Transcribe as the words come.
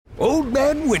Old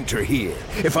Man Winter here.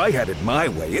 If I had it my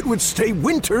way, it would stay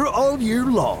winter all year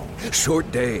long.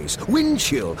 Short days, wind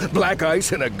chill, black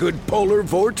ice, and a good polar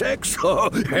vortex.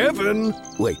 Oh, heaven!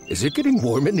 Wait, is it getting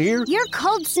warm in here? Your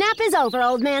cold snap is over,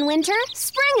 Old Man Winter.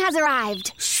 Spring has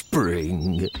arrived.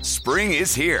 Spring. Spring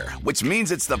is here, which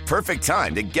means it's the perfect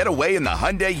time to get away in the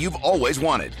Hyundai you've always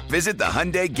wanted. Visit the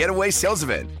Hyundai Getaway Sales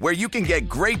Event, where you can get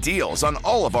great deals on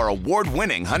all of our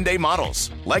award-winning Hyundai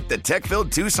models, like the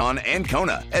tech-filled Tucson and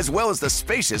Kona, as well as the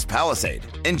spacious Palisade.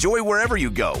 Enjoy wherever you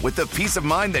go with the peace of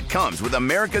mind that comes with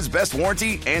America's best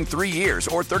warranty and 3 years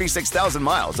or 36,000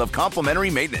 miles of complimentary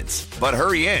maintenance. But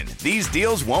hurry in, these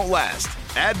deals won't last.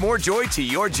 Add more joy to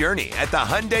your journey at the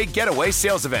Hyundai Getaway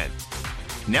Sales Event.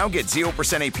 Now get 0%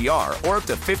 APR or up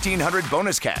to $1,500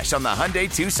 bonus cash on the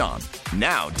Hyundai Tucson.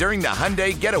 Now, during the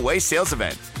Hyundai Getaway Sales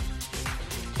Event.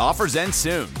 Offers end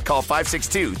soon. Call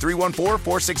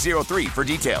 562-314-4603 for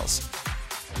details.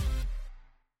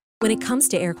 When it comes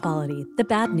to air quality, the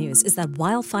bad news is that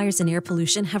wildfires and air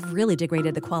pollution have really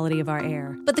degraded the quality of our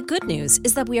air. But the good news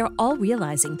is that we are all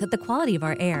realizing that the quality of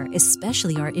our air,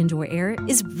 especially our indoor air,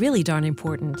 is really darn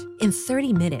important. In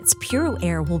 30 minutes, Puro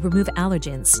Air will remove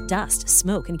allergens, dust,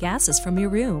 smoke, and gases from your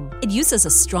room. It uses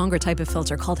a stronger type of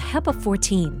filter called HEPA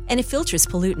 14, and it filters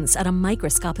pollutants at a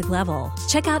microscopic level.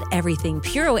 Check out everything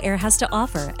Puro Air has to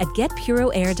offer at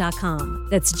getpuroair.com.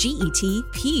 That's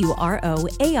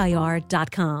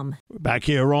GetPuroAir.com. We're back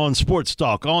here on Sports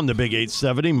Talk on the Big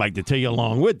 870. Mike Detillier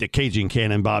along with the Cajun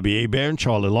Cannon, Bobby Hebert, and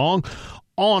Charlie Long.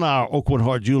 On our Oakwood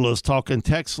Heart Jewelers talking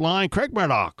text line, Craig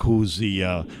Murdoch, who's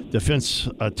the defense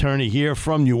attorney here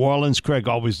from New Orleans. Craig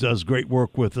always does great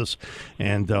work with us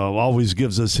and always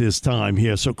gives us his time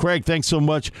here. So, Craig, thanks so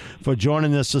much for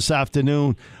joining us this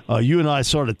afternoon. You and I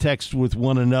sort of text with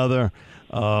one another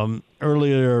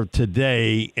earlier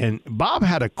today, and Bob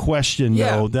had a question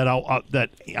though that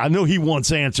I know he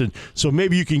wants answered. So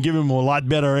maybe you can give him a lot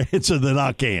better answer than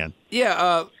I can.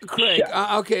 Yeah, Craig.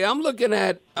 Okay, I'm looking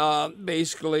at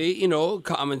basically,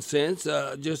 common sense.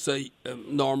 Just a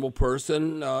normal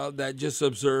person that just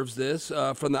observes this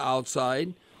from the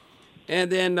outside,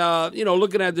 and then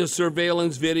looking at the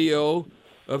surveillance video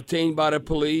obtained by the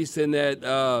police, and that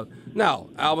now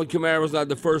Alvin Kamara was not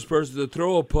the first person to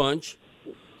throw a punch.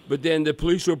 But then the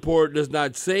police report does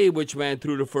not say which man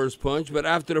threw the first punch. But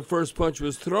after the first punch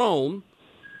was thrown,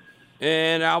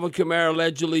 and Alvin Kamara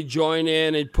allegedly joined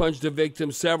in and punched the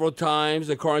victim several times,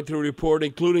 according to the report,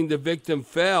 including the victim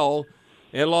fell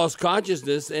and lost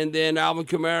consciousness. And then Alvin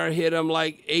Kamara hit him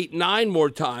like 8-9 more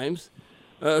times,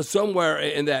 somewhere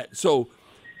in that. So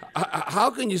how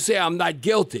can you say I'm not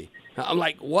guilty? I'm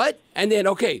like, what? And then,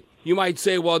 okay, you might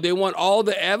say, well, they want all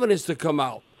the evidence to come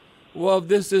out. Well, if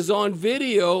this is on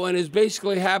video and it's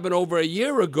basically happened over a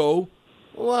year ago,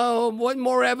 well, what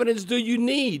more evidence do you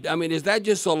need? I mean, is that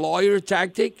just a lawyer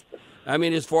tactic? I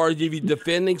mean, as far as if you're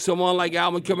defending someone like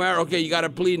Alvin Kamara, okay, you got to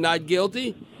plead not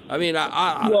guilty? I mean,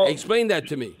 explain that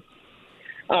to me.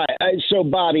 All right, so,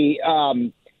 Bobby,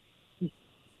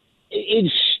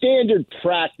 it's standard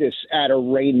practice at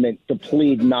arraignment to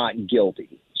plead not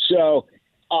guilty. So,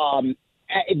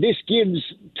 this gives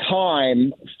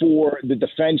time for the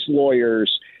defense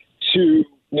lawyers to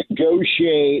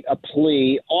negotiate a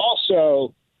plea.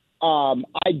 Also, I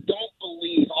don't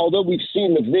believe, although we've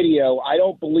seen the video, I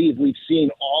don't believe we've seen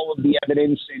all of the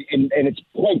evidence, and it's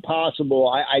quite possible.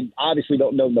 I obviously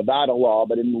don't know Nevada law,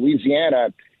 but in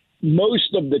Louisiana,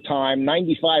 most of the time,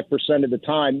 95% of the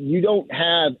time, you don't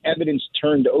have evidence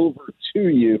turned over to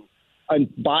you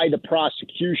by the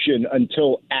prosecution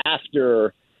until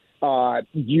after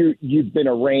you've been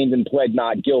arraigned and pled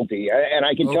not guilty. And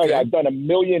I can tell you, I've done a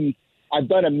million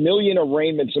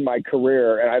arraignments in my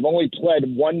career, and I've only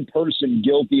pled one person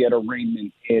guilty at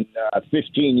arraignment in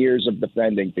 15 years of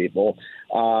defending people.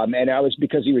 And that was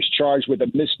because he was charged with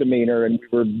a misdemeanor, and we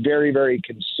were very, very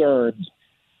concerned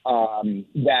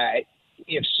that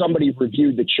if somebody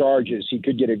reviewed the charges, he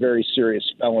could get a very serious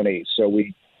felony. So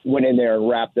we went in there and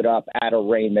wrapped it up at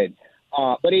arraignment.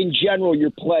 But in general,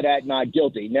 you're pled at not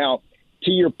guilty. Now,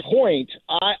 to your point,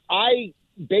 I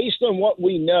based on what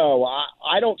we know,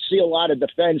 I don't see a lot of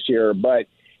defense here, but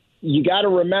you got to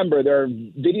remember there are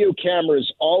video cameras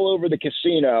all over the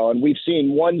casino, and we've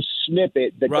seen one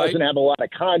snippet that doesn't have a lot of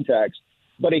context,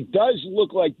 but it does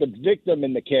look like the victim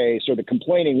in the case or the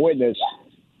complaining witness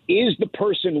is the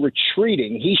person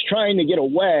retreating. He's trying to get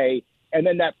away, and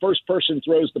then that first person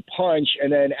throws the punch,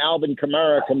 and then Alvin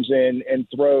Kamara comes in and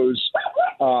throws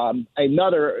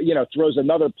another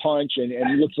punch,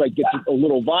 and looks like gets a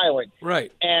little violent. Right.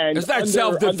 And it's not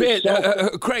self-defense.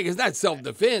 Craig, it's not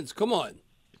self-defense. Come on.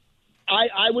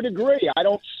 I would agree. I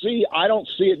don't see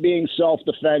it being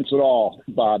self-defense at all,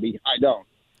 Bobby. I don't.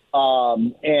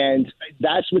 And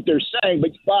that's what they're saying.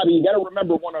 But, Bobby, you got to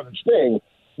remember one other thing.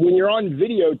 When you're on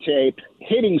videotape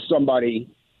hitting somebody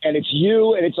and it's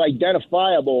you and it's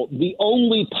identifiable, the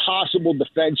only possible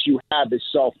defense you have is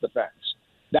self-defense.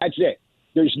 That's it.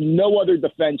 There's no other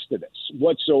defense to this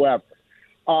whatsoever.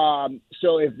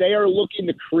 So if they are looking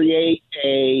to create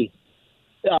a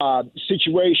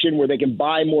situation where they can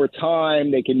buy more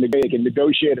time, they can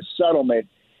negotiate a settlement,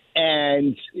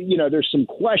 and, there's some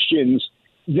questions,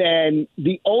 then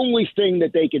the only thing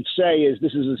that they can say is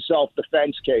this is a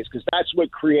self-defense case, because that's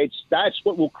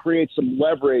what will create some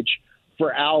leverage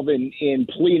for Alvin in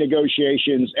plea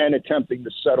negotiations and attempting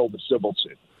to settle the civil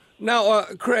suit. Now,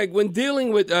 Craig, when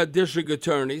dealing with district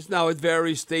attorneys, now it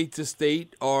varies state to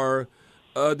state or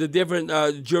the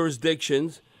different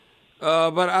jurisdictions,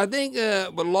 but I think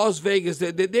with Las Vegas,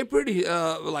 they're pretty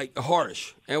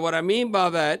harsh. And what I mean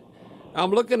by that,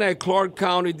 I'm looking at Clark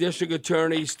County District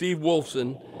Attorney Steve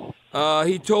Wolfson.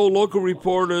 He told local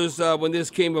reporters when this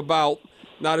came about,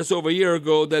 now it's over a year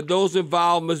ago, that those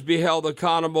involved must be held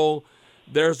accountable.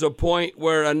 There's a point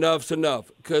where enough's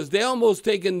enough. Because they almost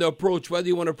taken the approach, whether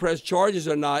you want to press charges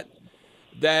or not,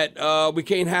 that we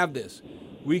can't have this.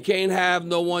 We can't have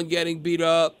no one getting beat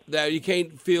up, that you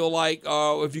can't feel like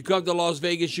if you come to Las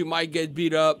Vegas, you might get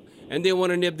beat up, and they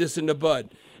want to nip this in the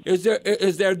bud. Is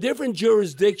there different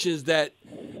jurisdictions that,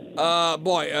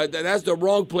 that's the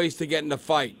wrong place to get in a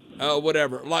fight,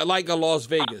 whatever, like a Las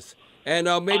Vegas? And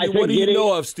maybe what do you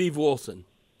know of Steve Wilson?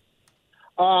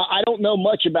 I don't know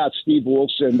much about Steve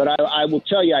Wilson, but I will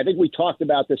tell you, I think we talked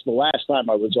about this the last time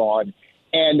I was on,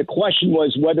 and the question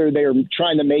was whether they're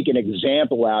trying to make an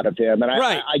example out of him. And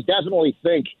right. I definitely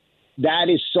think that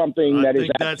is something that is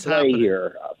at play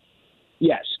here.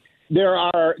 Yes. There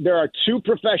are two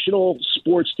professional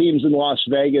sports teams in Las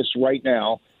Vegas right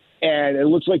now, and it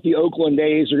looks like the Oakland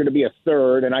A's are going to be a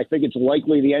third, and I think it's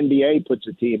likely the NBA puts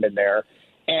a team in there.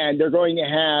 And they're going to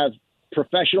have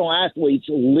professional athletes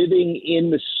living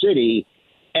in the city.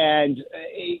 And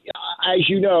as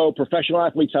you know, professional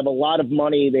athletes have a lot of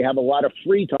money. They have a lot of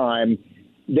free time.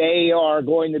 They are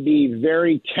going to be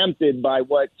very tempted by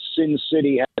what Sin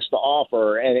City has to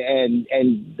offer. And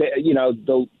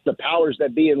the powers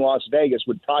that be in Las Vegas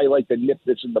would probably like to nip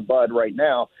this in the bud right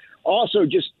now. Also,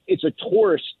 it's a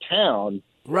tourist town.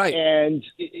 Right. And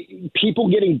people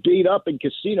getting beat up in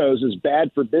casinos is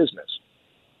bad for business.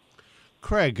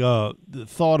 Craig, the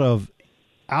thought of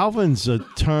Alvin's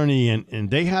attorney, and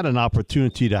they had an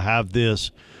opportunity to have this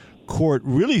court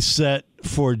really set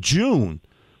for June,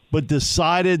 but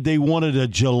decided they wanted a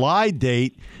July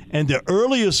date, and the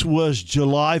earliest was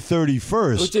July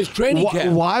 31st. Which is training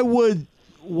camp. Why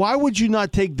would you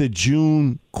not take the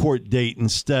June court date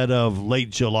instead of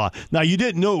late July? Now, you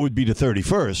didn't know it would be the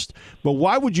 31st, but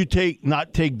why would you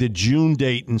not take the June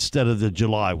date instead of the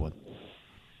July one?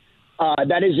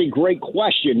 That is a great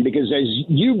question, because as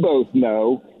you both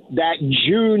know, that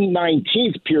June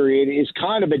 19th period is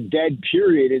kind of a dead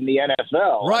period in the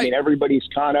NFL. Right. I mean, everybody's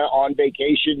kind of on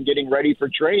vacation getting ready for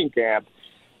training camp.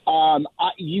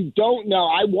 You don't know.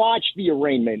 I watched the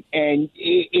arraignment, and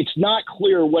it's not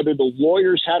clear whether the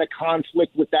lawyers had a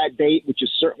conflict with that date, which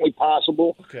is certainly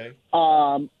possible, okay,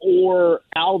 or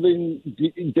Alvin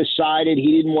decided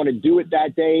he didn't want to do it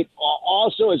that date.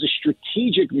 Also, as a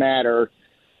strategic matter,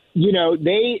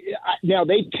 they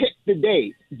picked the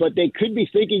date, but they could be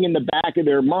thinking in the back of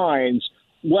their minds,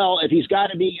 well, if he's got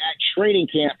to be at training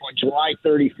camp on July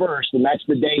 31st, and that's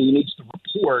the day he needs to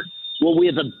report, well, we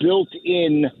have a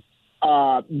built-in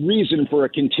reason for a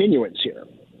continuance here,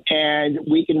 and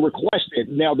we can request it.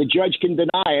 Now, the judge can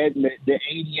deny it, and the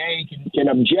ADA can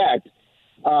object,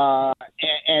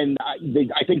 and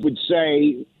I think would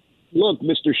say, look,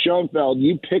 Mr. Schoenfeld,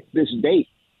 you picked this date.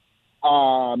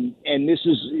 And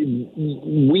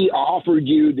we offered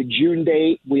you the June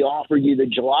date, we offered you the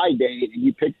July date, and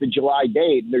you picked the July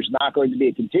date, and there's not going to be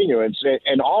a continuance.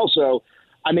 And also,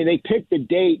 I mean, they picked a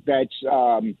date that's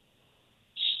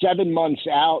 7 months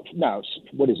out. No,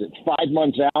 what is it? 5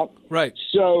 months out. Right.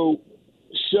 So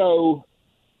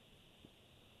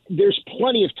there's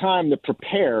plenty of time to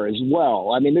prepare as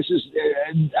well. I mean,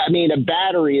 a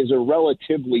battery is a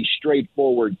relatively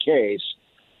straightforward case.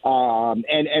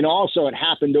 And also it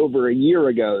happened over a year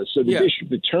ago. So the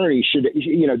district attorney should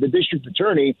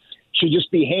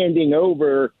just be handing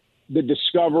over the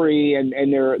discovery and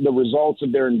the results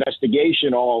of their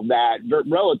investigation, all of that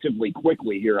relatively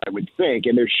quickly here, I would think.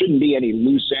 And there shouldn't be any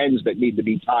loose ends that need to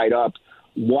be tied up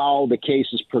while the case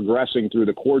is progressing through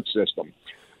the court system.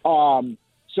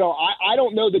 So I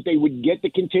don't know that they would get the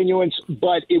continuance,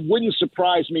 but it wouldn't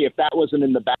surprise me if that wasn't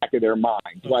in the back of their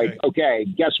mind. Okay. Like, okay,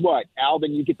 guess what?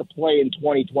 Alvin, you get to play in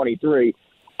 2023.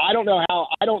 I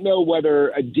don't know whether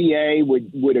a DA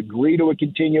would agree to a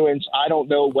continuance. I don't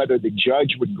know whether the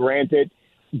judge would grant it.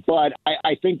 But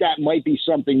I think that might be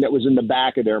something that was in the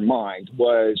back of their mind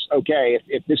was, okay,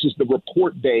 if this is the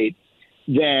report date,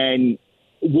 then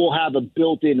we'll have a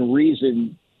built-in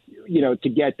reason, to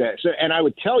get that. So, and I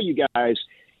would tell you guys,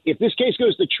 if this case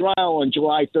goes to trial on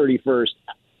July 31st,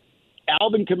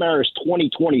 Alvin Kamara's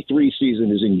 2023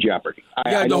 season is in jeopardy.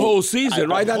 The whole season,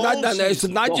 right? It's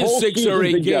not just 6 or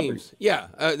 8 games. Yeah,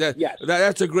 yes.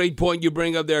 That's a great point you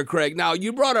bring up there, Craig. Now,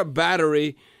 you brought up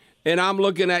battery, and I'm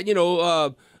looking at,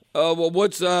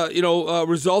 what's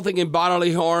resulting in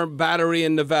bodily harm, battery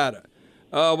in Nevada.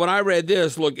 When I read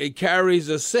this, look, it carries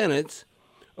a sentence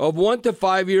of 1 to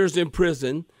 5 years in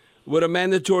prison with a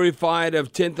mandatory fine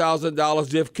of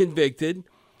 $10,000 if convicted.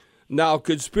 Now,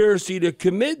 conspiracy to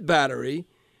commit battery,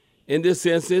 in this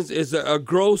instance, is a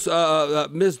gross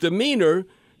misdemeanor,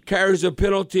 carries a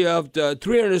penalty of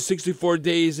 364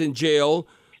 days in jail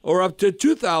or up to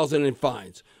 $2,000 in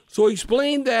fines. So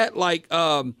explain that like,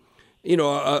 a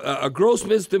gross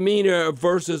misdemeanor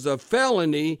versus a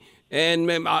felony. And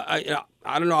I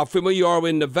don't know how familiar you are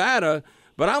with Nevada,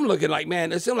 but I'm looking like,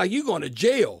 man, it seems like you're going to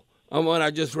jail when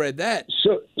I just read that.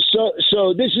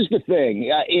 So this is the thing.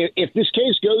 If this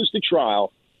case goes to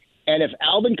trial, and if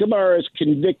Alvin Kamara is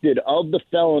convicted of the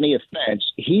felony offense,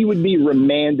 he would be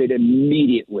remanded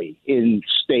immediately in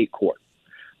state court.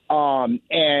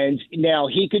 And now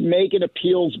he could make an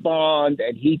appeals bond,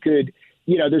 and he could,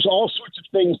 there's all sorts of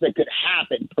things that could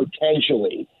happen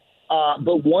potentially.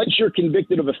 But once you're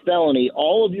convicted of a felony,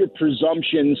 all of your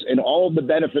presumptions and all of the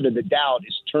benefit of the doubt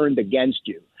is turned against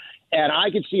you. And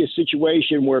I could see a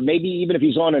situation where maybe even if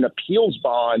he's on an appeals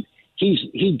bond,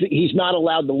 he's not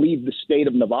allowed to leave the state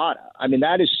of Nevada. I mean,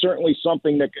 that is certainly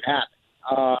something that could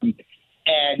happen.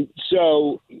 And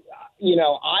so,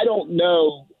 I don't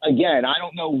know. Again, I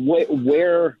don't know what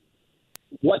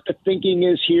the thinking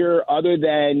is here, other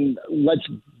than let's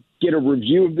get a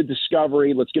review of the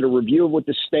discovery, let's get a review of what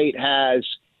the state has,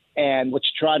 and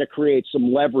let's try to create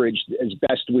some leverage as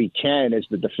best we can as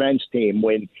the defense team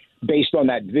when, based on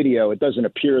that video, it doesn't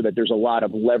appear that there's a lot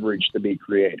of leverage to be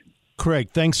created. Craig,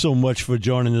 thanks so much for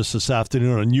joining us this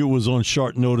afternoon. I knew it was on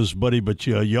short notice, buddy, but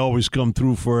you always come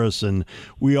through for us, and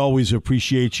we always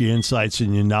appreciate your insights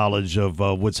and your knowledge of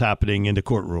what's happening in the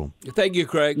courtroom. Thank you,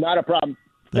 Craig. Not a problem.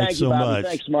 Thanks so much.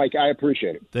 Thanks, Mike. I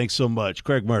appreciate it. Thanks so much.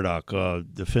 Craig Murdoch,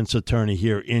 defense attorney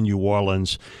here in New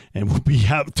Orleans, and we'll be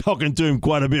talking to him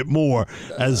quite a bit more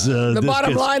as the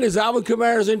bottom line is Alvin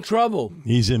Kamara's in trouble.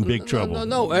 He's in big trouble.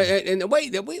 No. And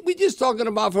wait, we just talking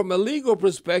about from a legal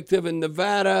perspective in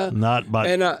Nevada.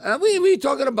 We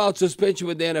talking about suspension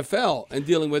with the NFL and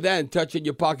dealing with that and touching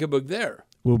your pocketbook there.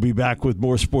 We'll be back with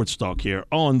more sports talk here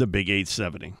on the Big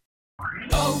 870.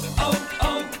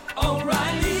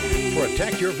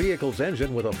 Protect your vehicle's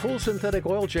engine with a full synthetic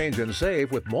oil change and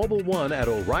save with Mobil 1 at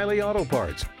O'Reilly Auto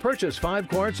Parts. Purchase 5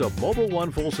 quarts of Mobil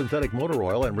 1 full synthetic motor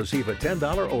oil and receive a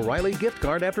 $10 O'Reilly gift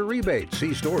card after rebate.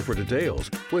 See store for details.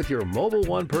 With your Mobil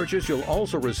 1 purchase, you'll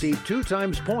also receive 2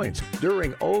 times points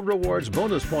during O Rewards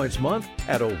Bonus Points Month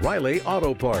at O'Reilly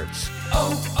Auto Parts.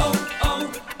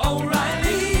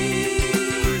 O'Reilly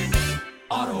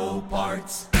Auto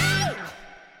Parts.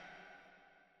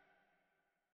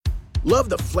 Love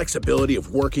the flexibility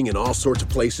of working in all sorts of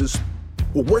places?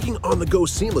 Well, working on the go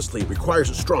seamlessly requires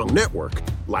a strong network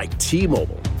like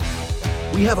T-Mobile.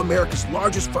 We have America's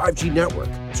largest 5G network,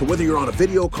 so whether you're on a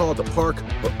video call at the park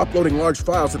or uploading large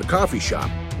files at a coffee shop,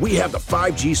 we have the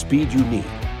 5G speed you need.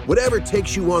 Whatever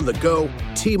takes you on the go,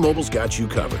 T-Mobile's got you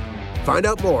covered. Find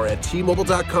out more at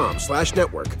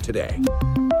T-Mobile.com/network today.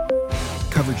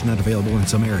 Coverage not available in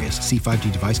some areas. See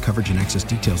 5G device coverage and access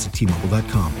details at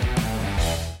T-Mobile.com.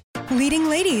 Leading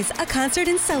Ladies, a concert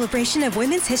in celebration of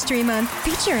Women's History Month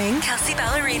featuring Kelsea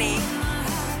Ballerini,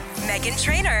 Meghan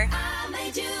Trainor,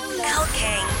 Elle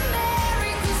King,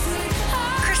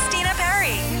 Christina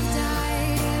Perri.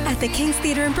 At the King's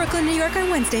Theater in Brooklyn, New York on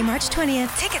Wednesday, March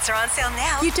 20th. Tickets are on sale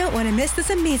now. You don't want to miss this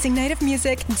amazing night of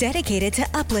music dedicated to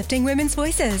uplifting women's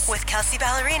voices. With Kelsea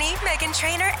Ballerini, Meghan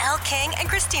Trainor, Elle King, and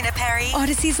Christina Perri.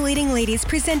 Odyssey's Leading Ladies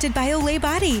presented by Olay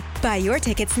Body. Buy your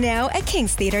tickets now at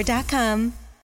kingstheater.com.